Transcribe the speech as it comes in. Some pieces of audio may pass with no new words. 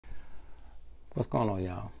What's going on,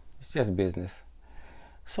 y'all? It's just business.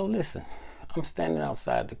 So listen, I'm standing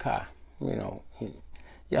outside the car, you know,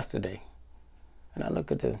 yesterday, and I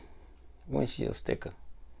look at the windshield sticker,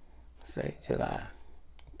 say July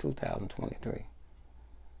 2023.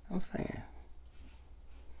 I'm saying,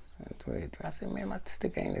 I said, man, my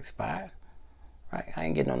sticker ain't expired, right? I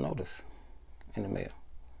ain't getting no notice in the mail,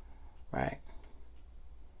 right?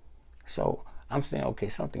 So I'm saying, okay,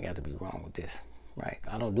 something got to be wrong with this. Right,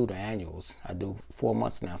 I don't do the annuals. I do 4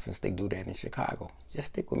 months now since they do that in Chicago. Just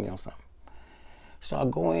stick with me on something. So I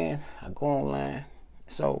go in, I go online.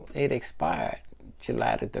 So it expired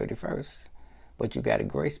July the 31st, but you got a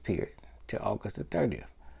grace period till August the 30th.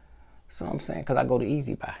 So I'm saying, because I go to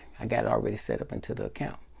Easy Buy, I got it already set up into the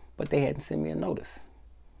account, but they hadn't sent me a notice.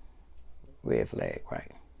 Red flag,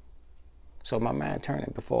 right? So my mind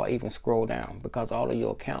turning before I even scroll down, because all of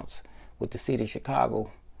your accounts with the city of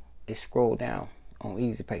Chicago is scroll down on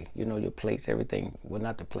Easy Pay. You know, your plates, everything. Well,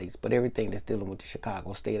 not the plates, but everything that's dealing with the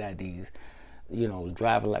Chicago state IDs, you know,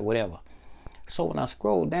 driver, like whatever. So when I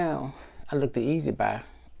scroll down, I look to Easy Buy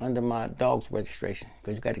under my dog's registration,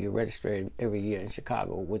 because you got to get registered every year in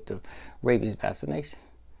Chicago with the rabies vaccination.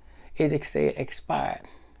 It said expired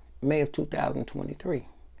May of 2023.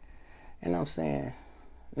 And I'm saying,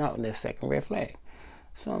 no, that's second red flag.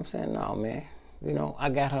 So I'm saying, no, man. You know, I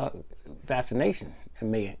got her vaccination in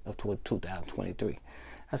May of 2023.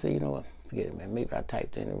 I said, you know what, forget it, man. Maybe I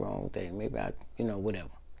typed in the wrong thing. Maybe I, you know, whatever.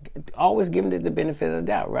 Always giving it the benefit of the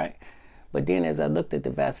doubt, right? But then as I looked at the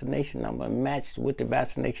vaccination number and matched with the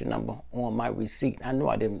vaccination number on my receipt, I know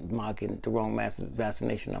I didn't mark in the wrong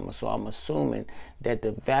vaccination number, so I'm assuming that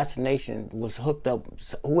the vaccination was hooked up,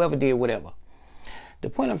 whoever did whatever. The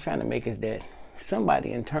point I'm trying to make is that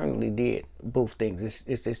somebody internally did both things.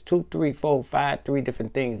 It's 2, 3, 4, 5, 3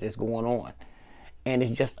 different things that's going on. And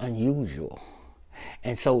it's just unusual.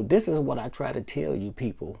 And so this is what I try to tell you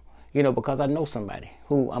people, you know, because I know somebody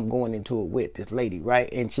who I'm going into it with, this lady, right?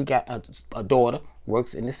 And she got a daughter,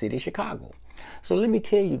 works in the city of Chicago. So let me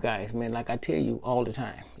tell you guys, man, like I tell you all the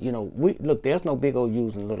time, you know, look, there's no big old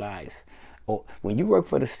U's and little I's. Or when you work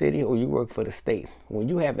for the city or you work for the state, when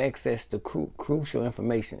you have access to crucial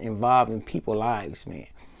information involving people's lives, man,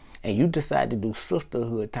 and you decide to do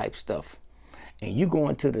sisterhood type stuff, and you go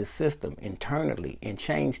into the system internally and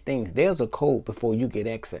change things, there's a code before you get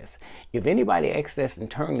access. If anybody access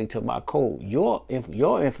internally to my code, your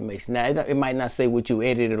information, now it might not say what you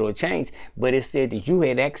edited or changed, but it said that you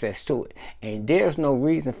had access to it. And there's no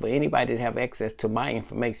reason for anybody to have access to my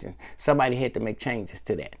information. Somebody had to make changes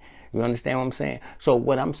to that. You understand what I'm saying? So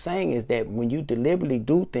what I'm saying is that when you deliberately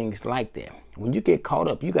do things like that, when you get caught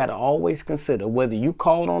up, you got to always consider whether you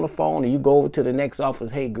called on the phone or you go over to the next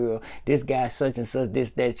office, hey girl, this guy such and such,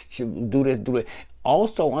 this, that, should do this, do it.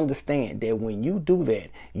 Also understand that when you do that,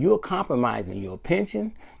 you're compromising your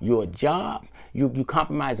pension, your job, you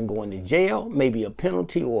compromising going to jail, maybe a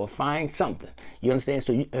penalty or a fine, something. You understand?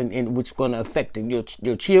 So and which is going to affect your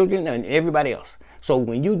children and everybody else. So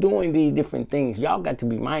when you're doing these different things, y'all got to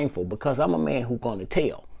be mindful, because I'm a man who's going to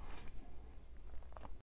tell.